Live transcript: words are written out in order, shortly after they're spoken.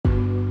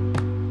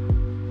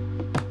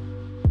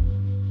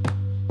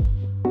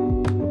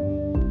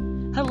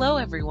Hello,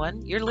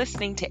 everyone. You're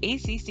listening to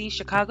ACC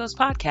Chicago's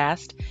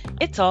podcast,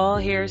 It's All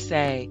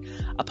Hearsay,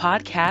 a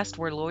podcast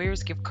where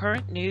lawyers give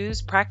current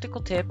news, practical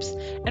tips,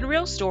 and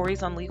real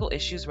stories on legal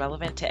issues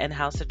relevant to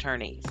in-house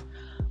attorneys.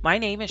 My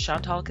name is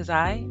Chantal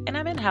Kazai, and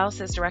I'm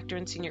in-house as Director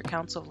and Senior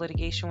Counsel of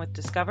Litigation with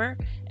Discover,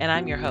 and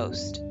I'm your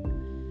host.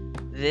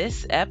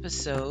 This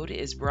episode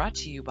is brought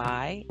to you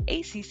by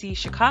ACC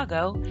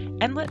Chicago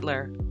and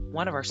Littler,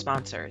 one of our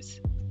sponsors.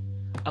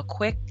 A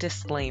quick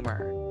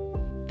disclaimer.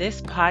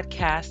 This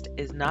podcast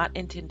is not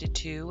intended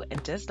to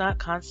and does not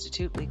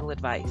constitute legal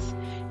advice.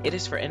 It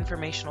is for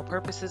informational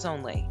purposes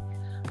only.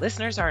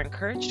 Listeners are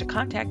encouraged to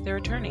contact their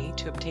attorney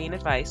to obtain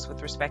advice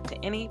with respect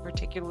to any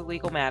particular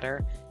legal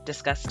matter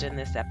discussed in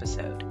this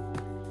episode.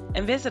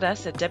 And visit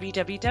us at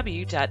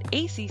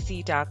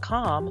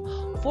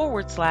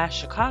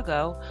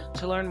www.acc.com/Chicago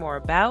to learn more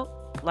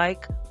about,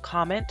 like,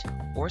 comment,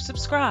 or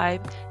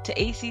subscribe to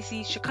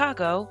ACC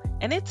Chicago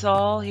and It's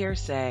All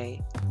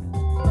Hearsay.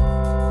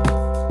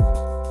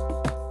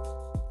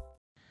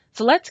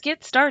 So let's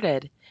get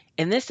started.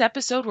 In this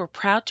episode, we're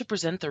proud to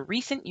present the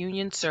recent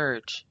union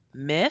surge,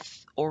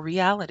 myth or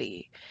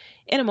reality.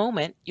 In a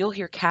moment, you'll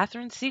hear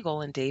Kathryn,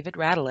 Sigel, and David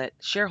Radelet,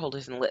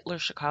 shareholders in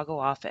Littler's Chicago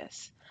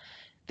office.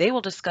 They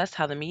will discuss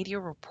how the media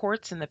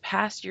reports in the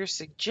past year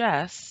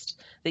suggest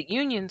that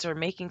unions are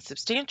making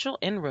substantial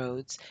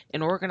inroads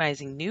in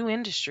organizing new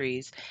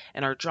industries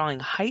and are drawing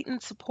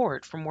heightened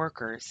support from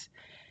workers.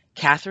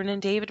 Kathryn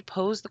and David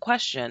pose the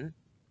question,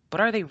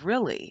 but are they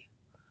really?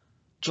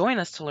 Join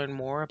us to learn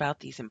more about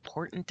these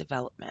important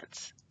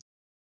developments.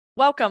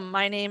 Welcome.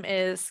 My name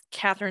is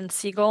Kathryn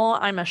Sigel.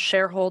 I'm a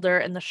shareholder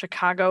in the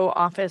Chicago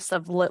office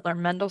of Littler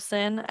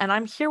Mendelson, and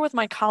I'm here with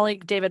my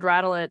colleague David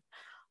Radelet,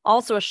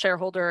 also a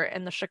shareholder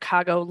in the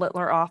Chicago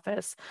Littler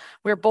office.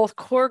 We're both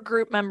core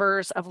group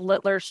members of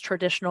Littler's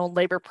traditional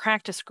labor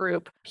practice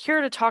group,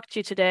 here to talk to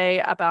you today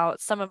about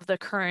some of the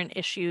current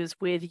issues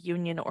with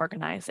union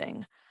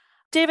organizing.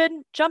 David,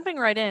 jumping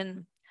right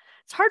in,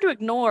 it's hard to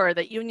ignore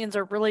that unions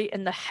are really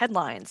in the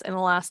headlines in the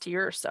last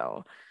year or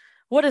so.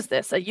 What is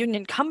this, a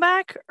union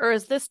comeback, or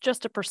is this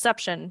just a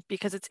perception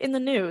because it's in the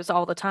news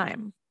all the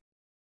time?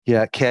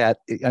 Yeah, Kat,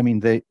 it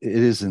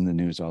is in the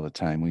news all the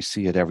time. We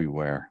see it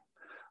everywhere.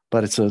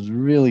 But it's a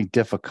really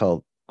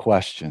difficult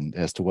question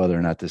as to whether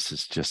or not this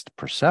is just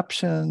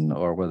perception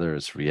or whether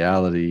it's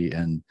reality.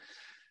 And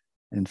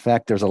in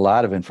fact, there's a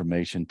lot of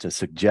information to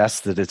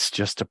suggest that it's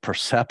just a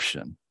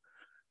perception.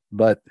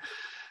 But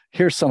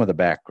here's some of the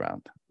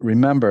background.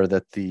 Remember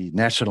that the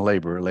National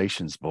Labor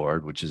Relations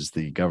Board, which is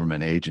the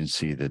government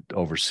agency that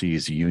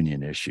oversees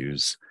union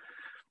issues,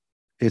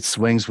 it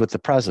swings with the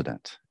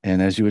president.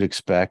 And as you would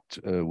expect,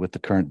 with the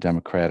current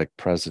Democratic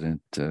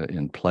president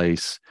in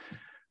place,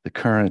 the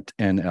current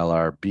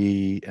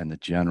NLRB and the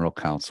general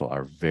counsel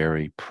are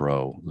very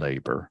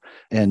pro-labor.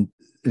 And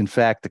in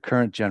fact, the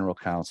current general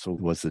counsel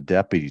was the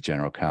deputy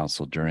general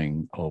counsel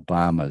during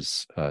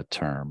Obama's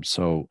term.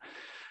 So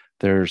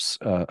there's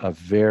a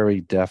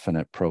very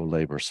definite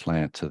pro-labor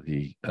slant to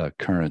the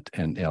current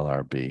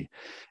NLRB.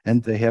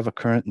 And they have a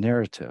current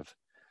narrative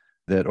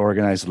that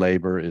organized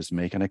labor is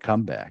making a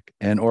comeback.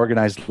 And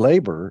organized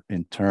labor,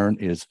 in turn,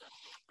 is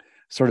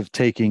sort of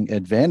taking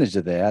advantage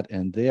of that,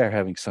 and they are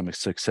having some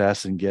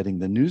success in getting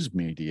the news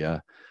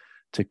media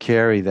to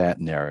carry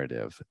that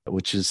narrative,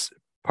 which is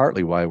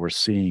partly why we're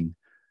seeing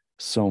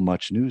so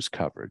much news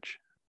coverage.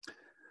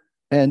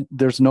 And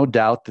there's no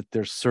doubt that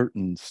there's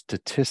certain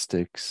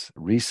statistics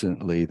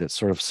recently that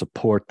sort of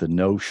support the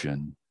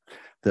notion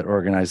that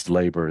organized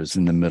labor is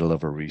in the middle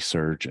of a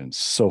resurgence.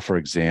 So, for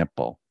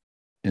example,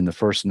 in the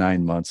first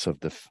 9 months of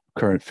the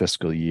current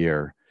fiscal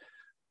year,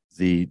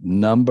 the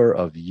number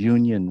of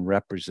union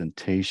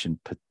representation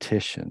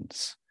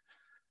petitions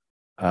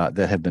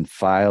that have been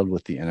filed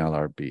with the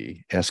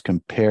NLRB as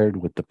compared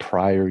with the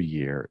prior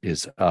year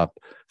is up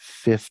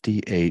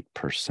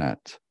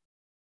 58%.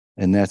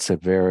 And that's a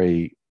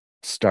very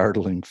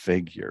startling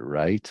figure,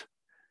 right?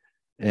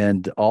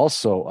 And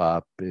also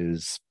up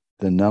is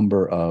the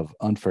number of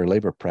unfair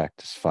labor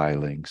practice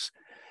filings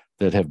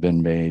that have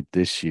been made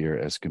this year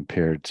as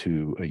compared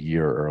to a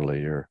year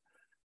earlier.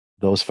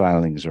 Those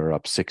filings are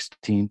up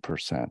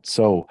 16%.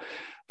 So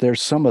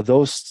there's some of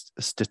those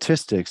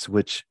statistics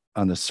which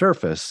on the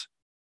surface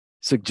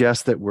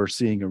suggest that we're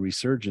seeing a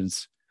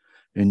resurgence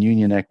in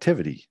union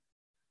activity.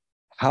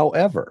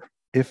 However,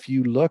 if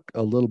you look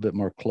a little bit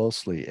more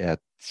closely at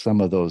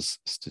some of those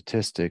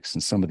statistics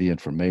and some of the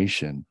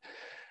information,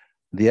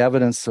 the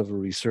evidence of a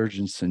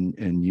resurgence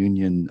in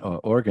union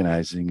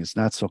organizing is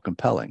not so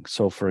compelling.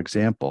 So, for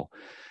example,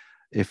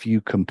 if you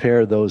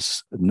compare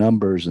those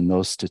numbers and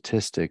those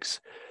statistics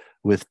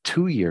with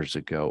 2 years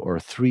ago or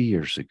 3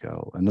 years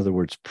ago, in other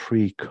words,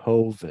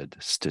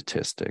 pre-COVID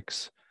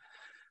statistics,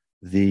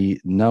 the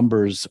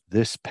numbers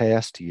this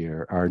past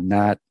year are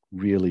not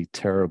really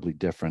terribly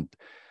different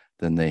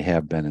than they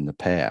have been in the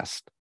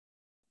past.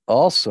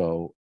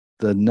 Also,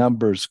 the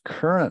numbers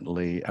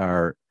currently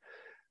are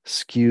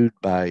skewed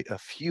by a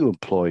few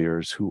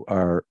employers who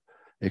are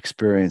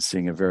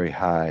experiencing a very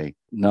high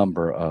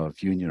number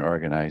of union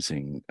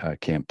organizing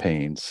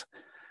campaigns.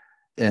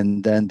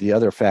 And then the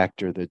other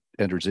factor that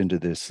enters into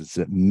this is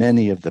that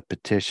many of the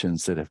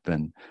petitions that have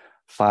been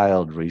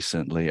filed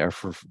recently are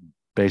for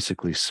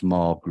basically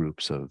small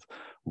groups of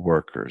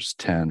workers,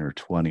 10 or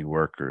 20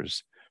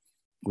 workers,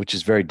 which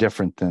is very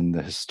different than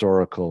the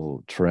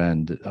historical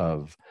trend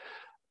of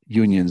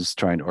unions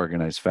trying to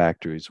organize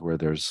factories where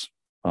there's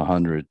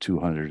 100,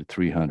 200,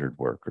 300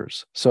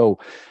 workers. So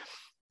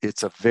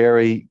it's a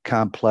very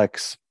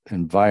complex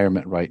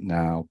environment right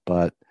now,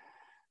 but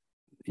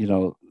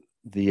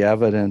the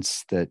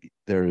evidence that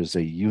there is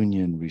a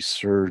union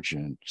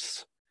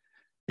resurgence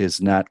is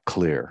not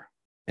clear,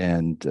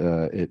 and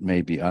it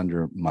may be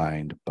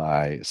undermined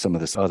by some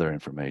of this other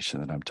information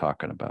that I'm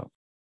talking about.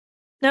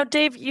 Now,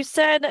 Dave, you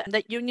said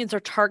that unions are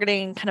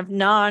targeting kind of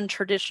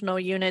non-traditional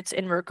units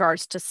in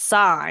regards to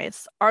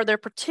size. Are there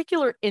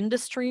particular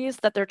industries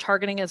that they're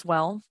targeting as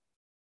well?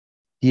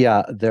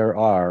 Yeah, there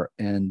are.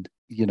 And,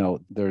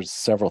 there's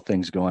several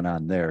things going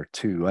on there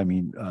too. I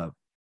mean,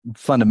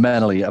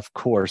 fundamentally, of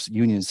course,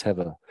 unions have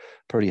a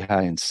pretty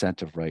high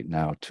incentive right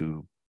now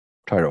to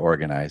try to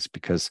organize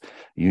because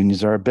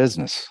unions are a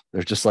business.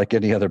 They're just like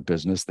any other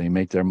business. They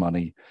make their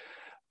money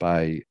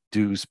by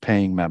dues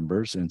paying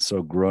members. And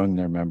so growing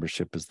their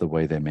membership is the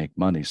way they make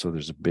money. So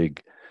there's a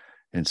big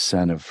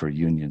incentive for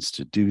unions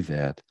to do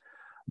that.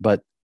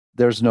 But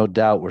there's no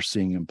doubt we're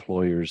seeing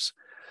employers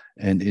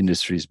and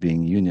industries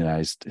being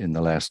unionized in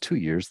the last 2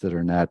 years that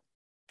are not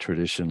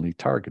traditionally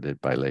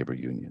targeted by labor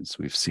unions.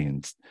 We've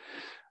seen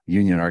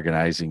union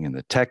organizing in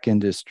the tech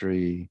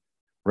industry,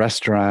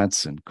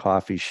 restaurants and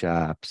coffee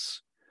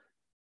shops,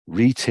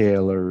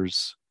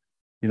 retailers.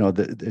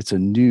 It's a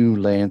new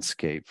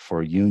landscape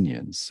for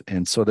unions.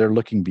 And so they're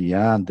looking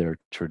beyond their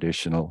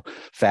traditional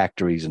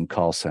factories and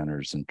call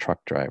centers and truck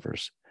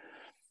drivers.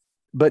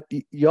 But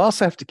you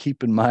also have to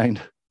keep in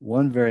mind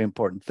one very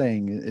important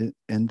thing,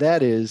 and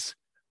that is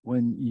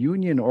when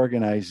union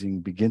organizing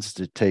begins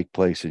to take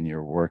place in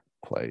your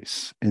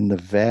workplace, in the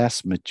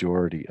vast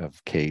majority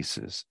of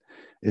cases,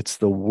 it's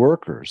the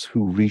workers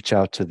who reach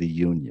out to the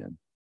union.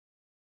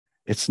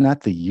 It's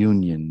not the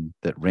union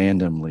that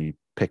randomly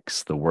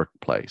picks the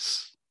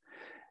workplace.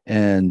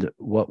 And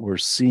what we're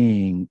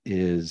seeing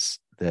is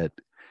that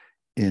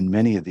in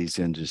many of these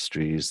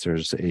industries,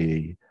 there's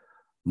a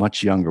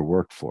much younger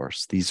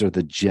workforce. These are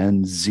the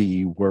Gen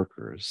Z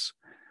workers.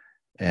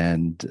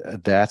 And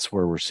that's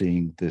where we're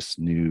seeing this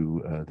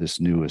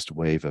newest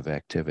wave of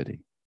activity.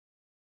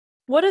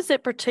 What is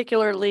it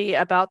particularly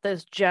about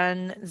this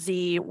Gen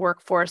Z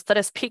workforce that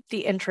has piqued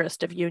the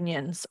interest of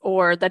unions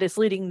or that is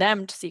leading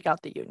them to seek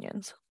out the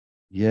unions?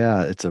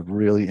 Yeah, it's a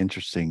really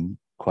interesting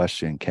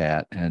question,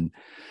 Kat. And,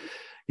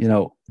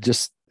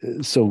 just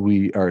so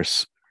we are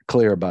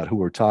clear about who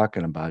we're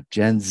talking about,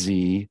 Gen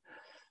Z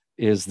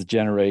is the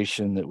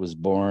generation that was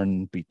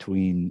born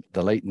between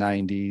the late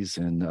 90s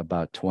and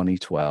about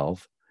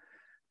 2012.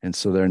 And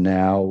so they're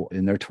now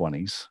in their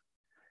 20s.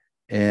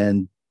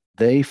 And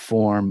they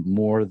form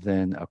more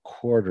than a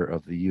quarter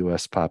of the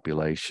US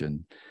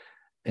population.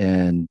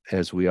 And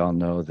as we all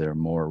know, they're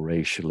more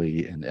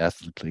racially and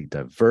ethnically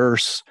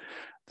diverse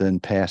than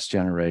past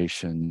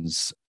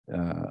generations.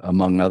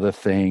 Among other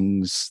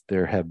things,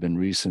 there have been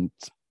recent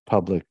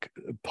public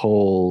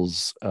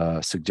polls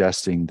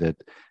suggesting that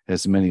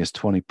as many as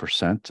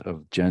 20%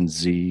 of Gen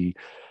Z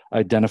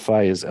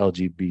identify as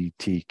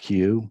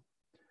LGBTQ.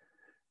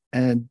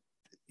 And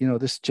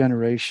this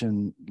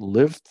generation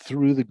lived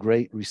through the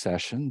Great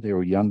Recession. They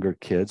were younger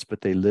kids,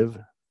 but they lived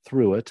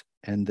through it,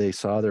 and they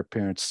saw their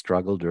parents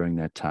struggle during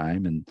that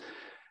time.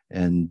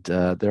 And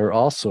they're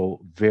also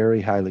very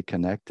highly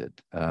connected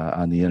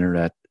on the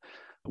internet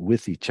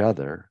with each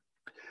other.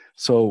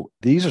 So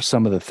these are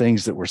some of the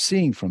things that we're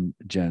seeing from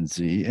Gen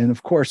Z. And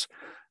of course,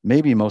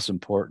 maybe most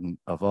important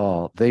of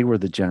all, they were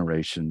the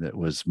generation that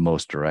was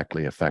most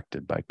directly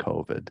affected by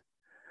COVID.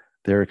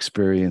 Their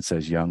experience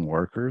as young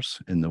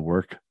workers in the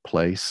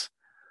workplace,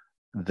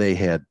 they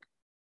had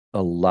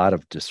a lot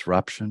of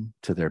disruption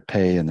to their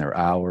pay and their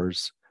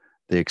hours.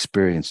 They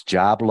experienced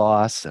job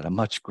loss at a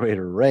much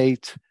greater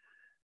rate.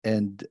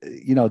 And,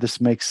 this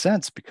makes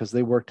sense because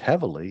they worked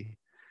heavily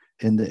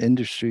in the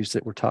industries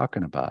that we're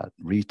talking about: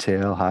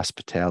 retail,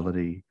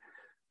 hospitality,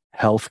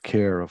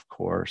 healthcare, of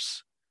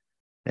course.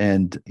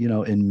 And,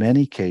 in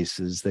many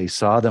cases, they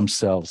saw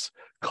themselves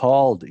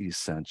called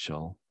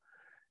essential,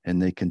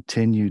 and they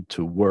continued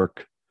to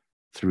work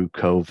through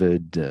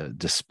COVID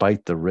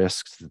despite the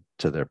risks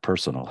to their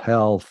personal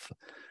health.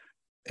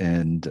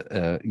 And,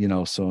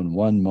 so in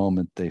one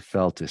moment they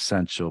felt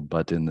essential,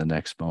 but in the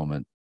next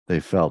moment they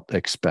felt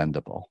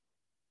expendable.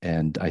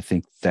 And I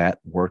think that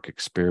work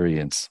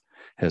experience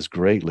has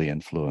greatly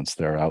influenced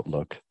their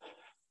outlook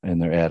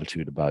and their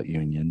attitude about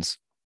unions.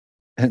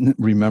 And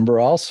remember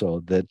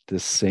also that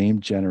this same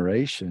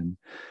generation,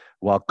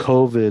 while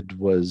COVID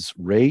was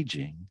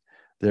raging,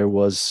 there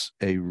was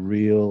a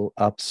real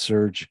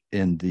upsurge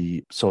in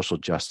the social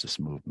justice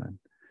movement.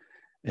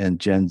 And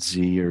Gen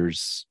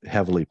Zers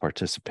heavily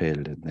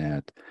participated in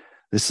that.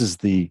 This is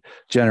the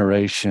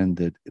generation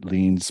that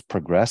leans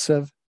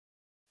progressive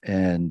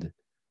and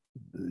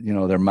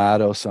Their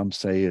motto, some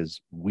say,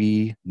 is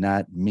 "we,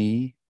 not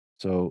me."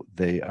 So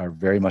they are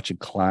very much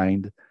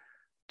inclined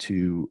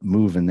to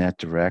move in that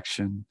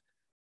direction.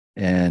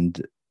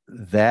 And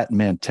that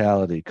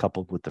mentality,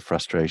 coupled with the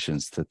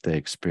frustrations that they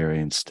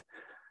experienced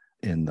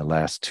in the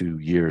last 2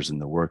 years in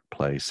the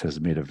workplace,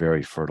 has made a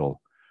very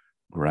fertile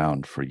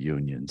ground for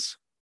unions.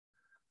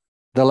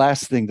 The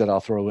last thing that I'll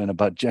throw in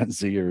about Gen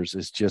Zers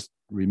is just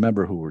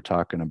remember who we're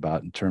talking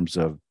about in terms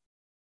of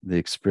the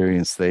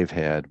experience they've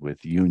had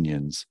with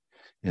unions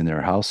in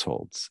their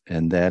households.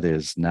 And that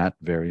is not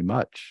very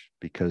much,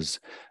 because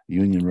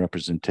union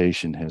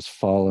representation has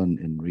fallen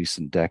in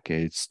recent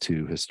decades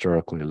to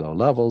historically low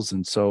levels.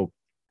 And so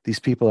these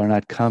people are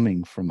not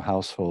coming from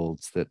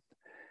households that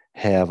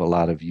have a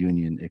lot of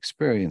union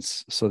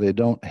experience. So they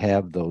don't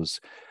have those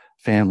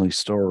family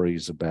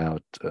stories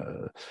about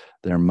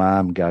their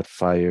mom got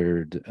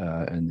fired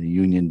and the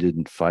union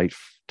didn't fight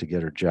to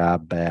get her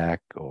job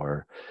back,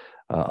 or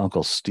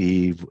Uncle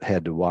Steve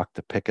had to walk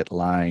the picket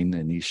line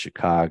in East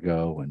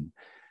Chicago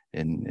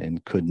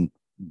and couldn't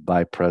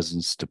buy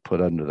presents to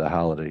put under the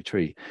holiday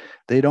tree.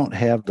 They don't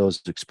have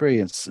those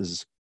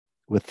experiences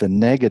with the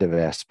negative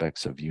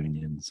aspects of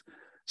unions.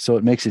 So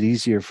it makes it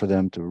easier for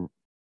them to,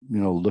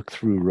 look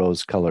through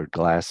rose-colored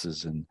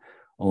glasses and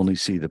only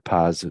see the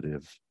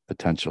positive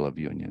potential of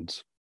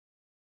unions.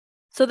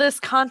 So this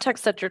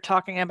context that you're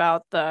talking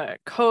about, the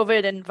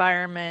COVID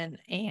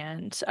environment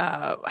and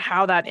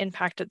how that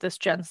impacted this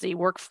Gen Z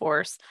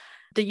workforce,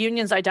 the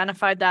unions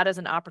identified that as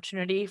an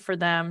opportunity for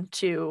them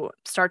to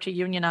start to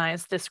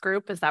unionize this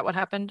group. Is that what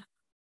happened?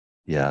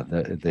 Yeah,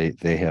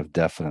 they have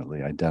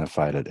definitely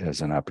identified it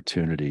as an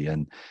opportunity.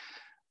 And,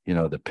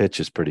 the pitch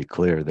is pretty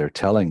clear. They're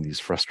telling these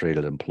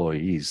frustrated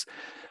employees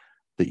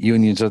that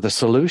unions are the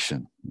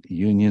solution.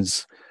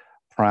 Unions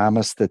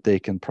promise that they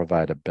can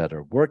provide a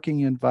better working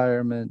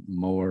environment,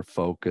 more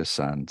focus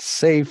on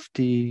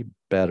safety,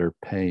 better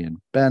pay and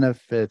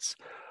benefits,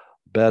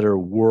 better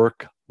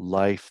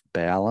work-life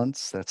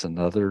balance. That's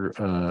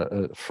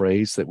another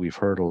phrase that we've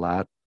heard a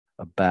lot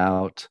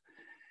about.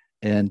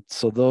 And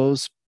so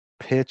those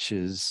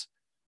pitches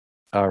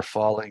are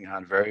falling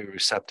on very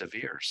receptive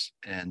ears.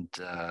 And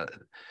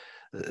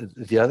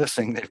the other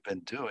thing they've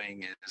been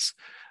doing is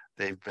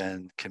they've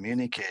been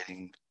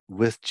communicating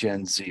with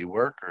Gen Z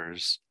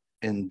workers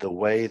in the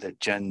way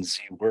that Gen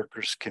Z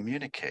workers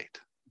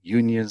communicate.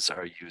 Unions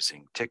are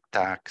using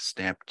TikTok,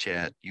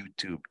 Snapchat,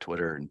 YouTube,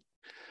 Twitter, and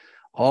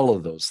all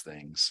of those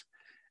things.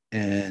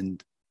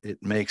 And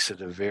it makes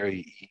it a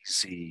very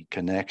easy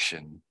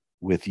connection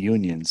with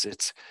unions.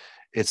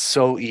 It's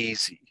so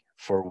easy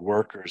for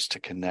workers to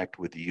connect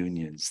with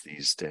unions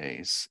these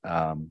days.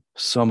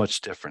 So much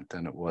different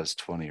than it was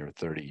 20 or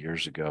 30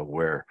 years ago,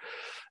 where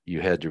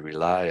you had to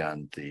rely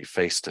on the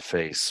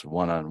face-to-face,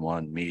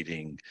 one-on-one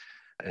meeting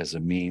as a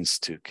means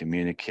to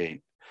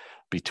communicate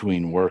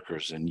between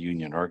workers and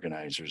union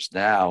organizers.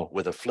 Now,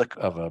 with a flick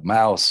of a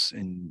mouse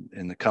in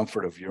the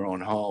comfort of your own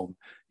home,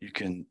 you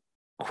can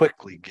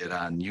quickly get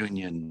on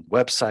union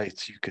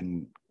websites. You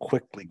can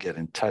quickly get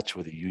in touch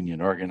with a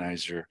union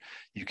organizer.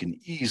 You can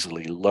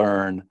easily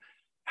learn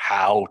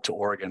how to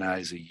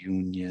organize a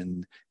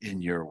union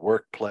in your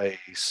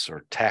workplace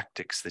or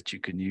tactics that you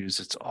can use.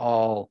 It's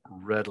all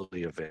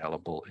readily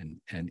available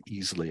and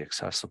easily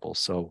accessible.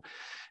 So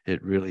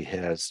it really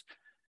has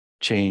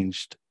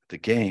changed the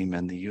game,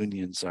 and the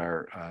unions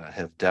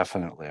have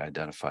definitely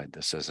identified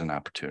this as an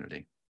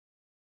opportunity.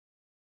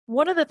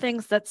 One of the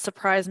things that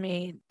surprised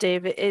me,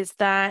 David, is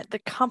that the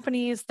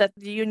companies that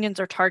the unions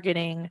are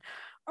targeting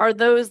are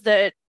those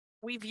that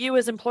we view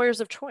as employers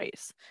of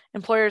choice,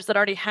 employers that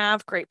already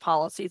have great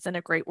policies and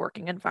a great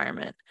working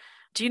environment.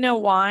 Do you know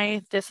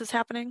why this is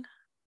happening?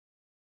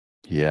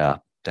 Yeah,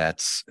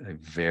 that's a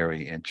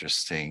very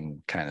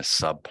interesting kind of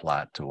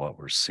subplot to what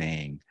we're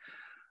seeing.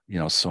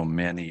 So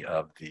many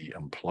of the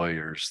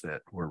employers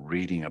that we're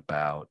reading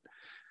about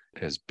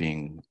as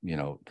being,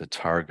 the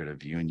target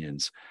of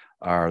unions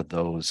are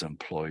those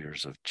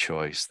employers of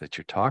choice that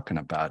you're talking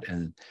about.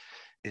 And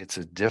it's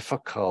a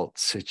difficult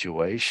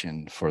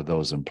situation for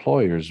those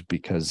employers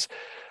because,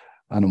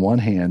 on one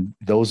hand,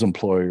 those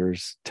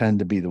employers tend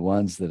to be the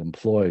ones that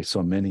employ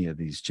so many of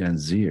these Gen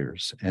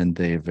Zers, and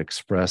they've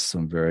expressed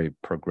some very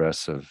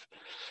progressive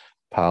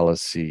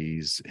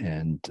policies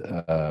and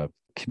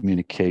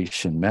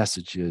communication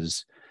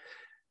messages.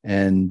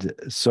 And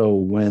so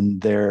when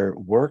their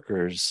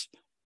workers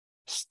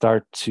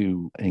start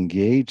to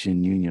engage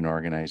in union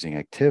organizing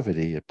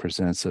activity, it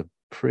presents a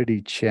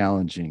pretty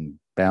challenging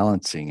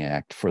balancing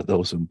act for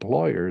those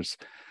employers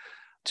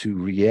to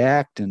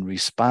react and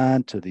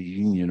respond to the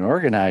union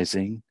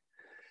organizing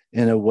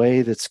in a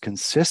way that's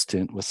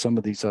consistent with some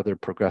of these other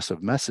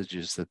progressive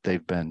messages that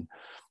they've been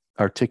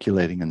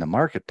articulating in the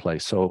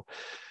marketplace. So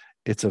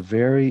it's a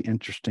very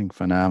interesting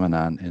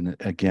phenomenon. And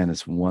again,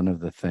 it's one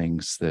of the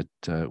things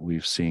that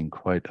we've seen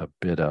quite a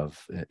bit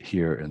of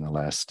here in the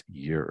last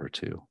year or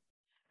two.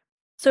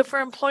 So for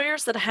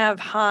employers that have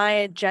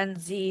high Gen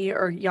Z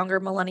or younger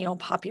millennial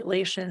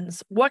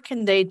populations, what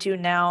can they do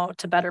now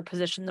to better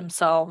position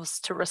themselves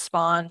to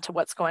respond to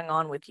what's going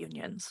on with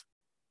unions?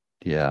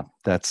 Yeah,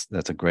 that's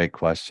a great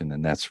question.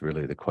 And that's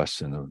really the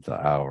question of the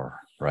hour,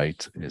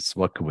 right? It's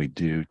what can we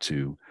do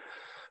to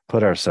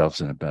put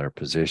ourselves in a better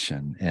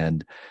position?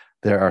 And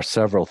there are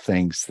several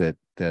things that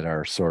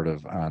are sort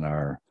of on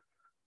our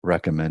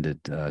recommended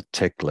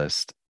tick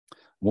list.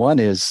 One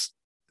is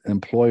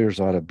employers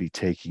ought to be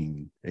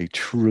taking a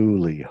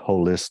truly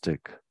holistic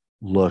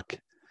look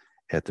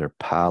at their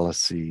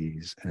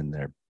policies and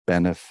their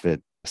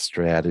benefit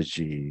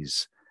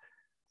strategies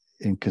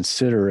in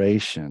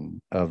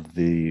consideration of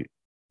the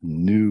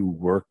new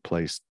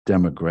workplace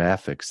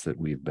demographics that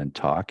we've been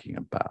talking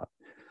about.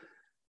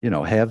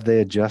 Have they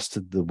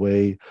adjusted the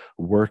way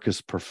work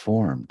is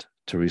performed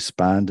to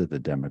respond to the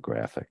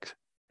demographics?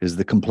 Is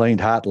the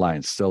complaint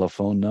hotline still a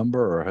phone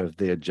number, or have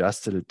they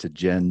adjusted it to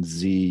Gen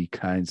Z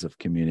kinds of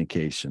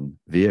communication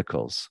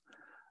vehicles?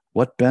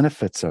 What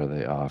benefits are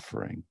they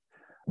offering?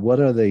 What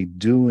are they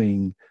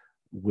doing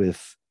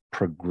with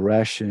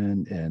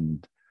progression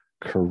and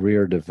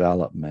career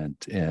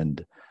development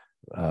and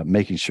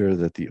making sure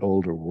that the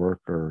older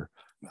worker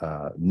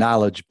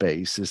knowledge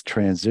base is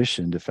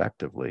transitioned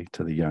effectively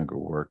to the younger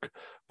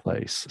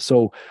workplace?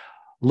 So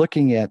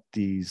looking at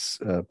these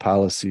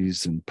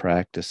policies and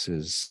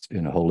practices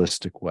in a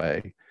holistic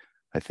way,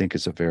 I think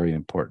is a very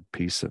important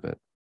piece of it.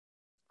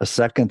 A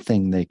second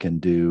thing they can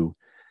do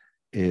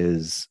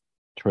is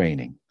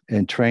training.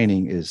 And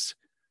training is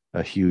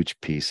a huge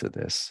piece of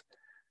this.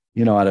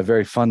 At a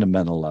very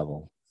fundamental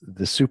level,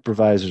 the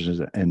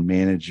supervisors and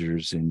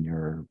managers in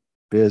your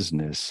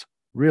business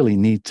really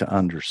need to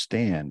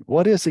understand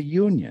what is a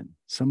union,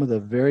 some of the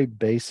very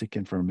basic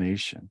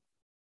information.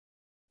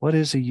 What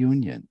is a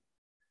union?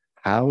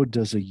 How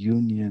does a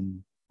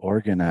union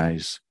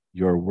organize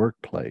your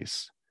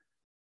workplace?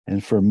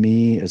 And for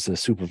me as a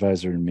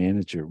supervisor and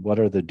manager, what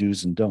are the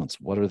do's and don'ts?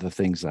 What are the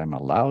things I'm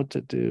allowed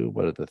to do?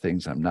 What are the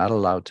things I'm not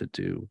allowed to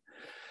do?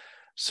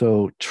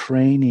 So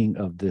training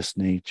of this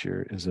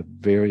nature is a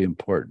very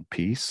important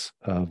piece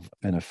of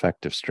an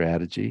effective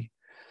strategy.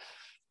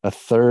 A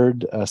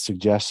third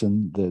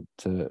suggestion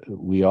that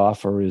we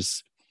offer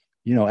is,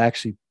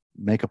 actually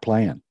make a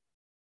plan.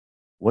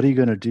 What are you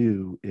going to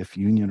do if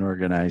union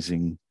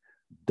organizing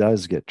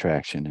does get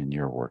traction in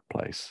your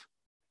workplace?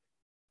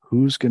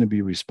 Who's going to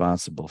be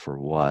responsible for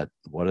what?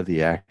 What are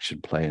the action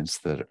plans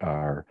that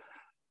are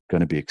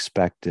going to be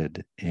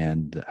expected?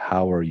 And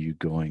how are you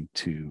going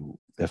to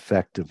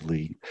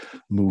effectively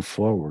move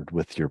forward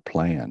with your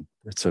plan?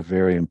 It's a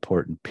very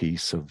important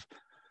piece of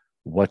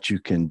what you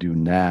can do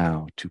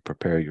now to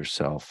prepare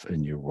yourself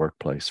in your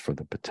workplace for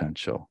the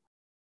potential.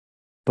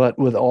 But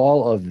with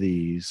all of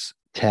these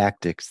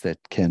tactics that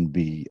can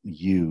be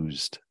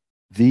used,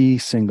 the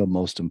single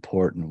most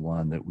important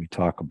one that we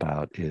talk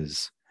about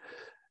is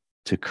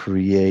to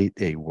create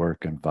a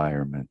work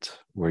environment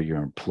where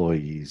your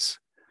employees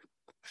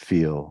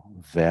feel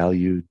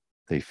valued,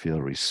 they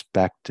feel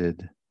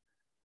respected,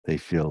 they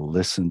feel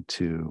listened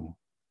to,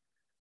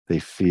 they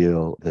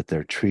feel that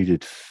they're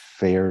treated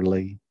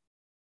fairly.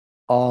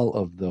 All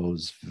of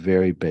those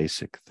very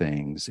basic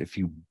things, if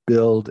you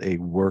build a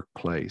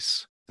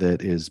workplace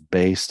that is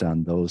based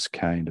on those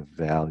kind of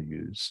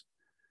values,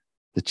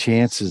 the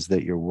chances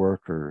that your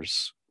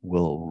workers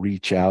will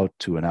reach out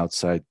to an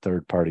outside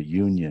third-party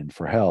union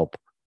for help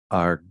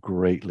are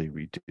greatly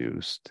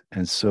reduced.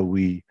 And so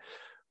we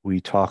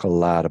talk a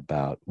lot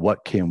about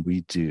what can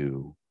we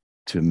do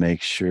to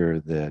make sure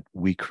that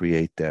we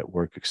create that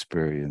work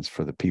experience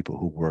for the people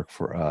who work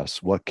for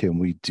us. What can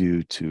we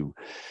do to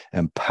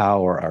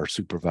empower our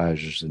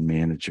supervisors and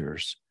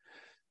managers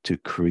to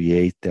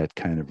create that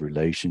kind of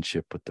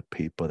relationship with the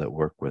people that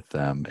work with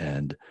them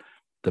and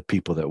the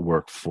people that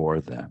work for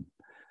them?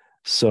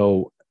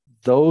 So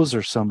those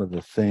are some of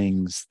the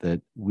things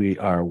that we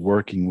are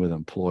working with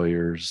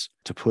employers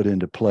to put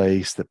into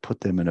place that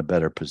put them in a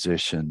better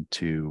position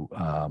to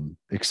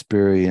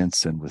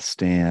experience and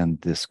withstand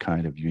this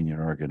kind of union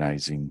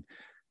organizing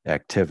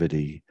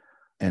activity.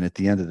 And at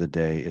the end of the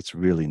day, it's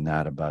really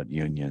not about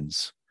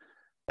unions.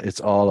 It's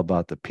all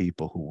about the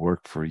people who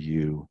work for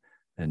you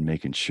and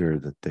making sure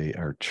that they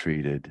are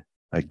treated,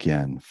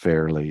 again,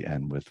 fairly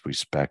and with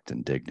respect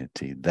and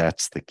dignity.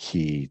 That's the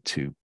key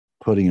to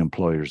putting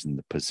employers in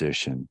the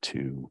position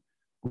to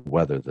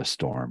weather the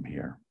storm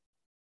here.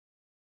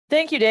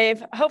 Thank you,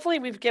 Dave. Hopefully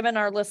we've given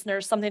our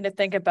listeners something to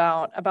think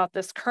about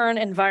this current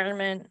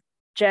environment,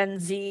 Gen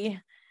Z,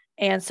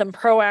 and some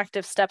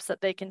proactive steps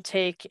that they can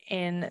take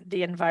in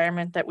the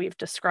environment that we've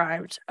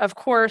described. Of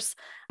course,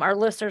 our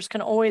listeners can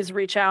always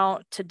reach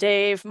out to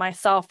Dave,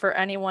 myself, or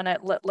anyone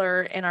at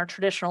Littler in our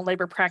traditional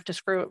labor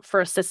practice group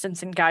for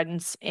assistance and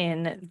guidance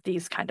in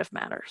these kind of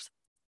matters.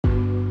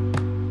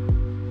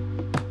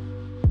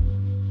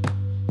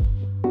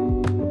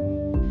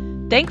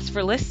 Thanks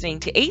for listening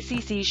to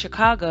ACC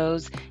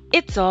Chicago's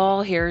It's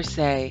All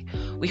Hearsay.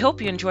 We hope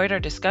you enjoyed our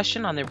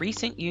discussion on the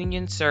recent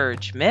union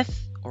surge,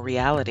 myth or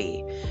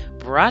reality.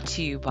 Brought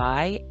to you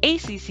by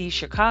ACC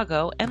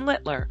Chicago and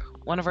Littler,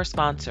 one of our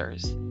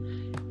sponsors.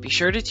 Be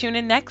sure to tune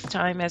in next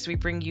time as we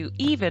bring you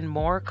even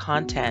more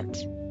content.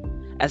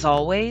 As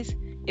always,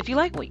 if you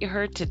like what you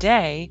heard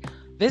today,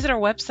 Visit our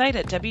website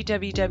at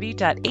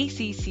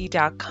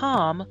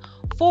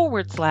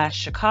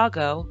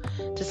www.acc.com/Chicago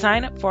to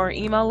sign up for our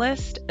email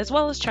list, as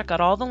well as check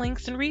out all the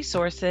links and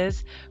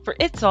resources for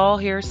It's All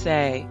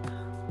Hearsay.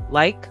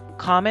 Like,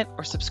 comment,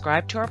 or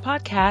subscribe to our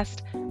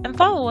podcast, and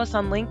follow us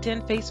on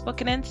LinkedIn,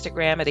 Facebook, and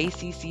Instagram at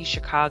ACC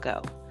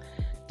Chicago.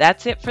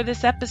 That's it for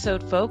this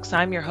episode, folks.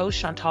 I'm your host,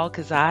 Chantal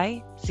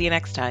Kazai. See you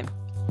next time.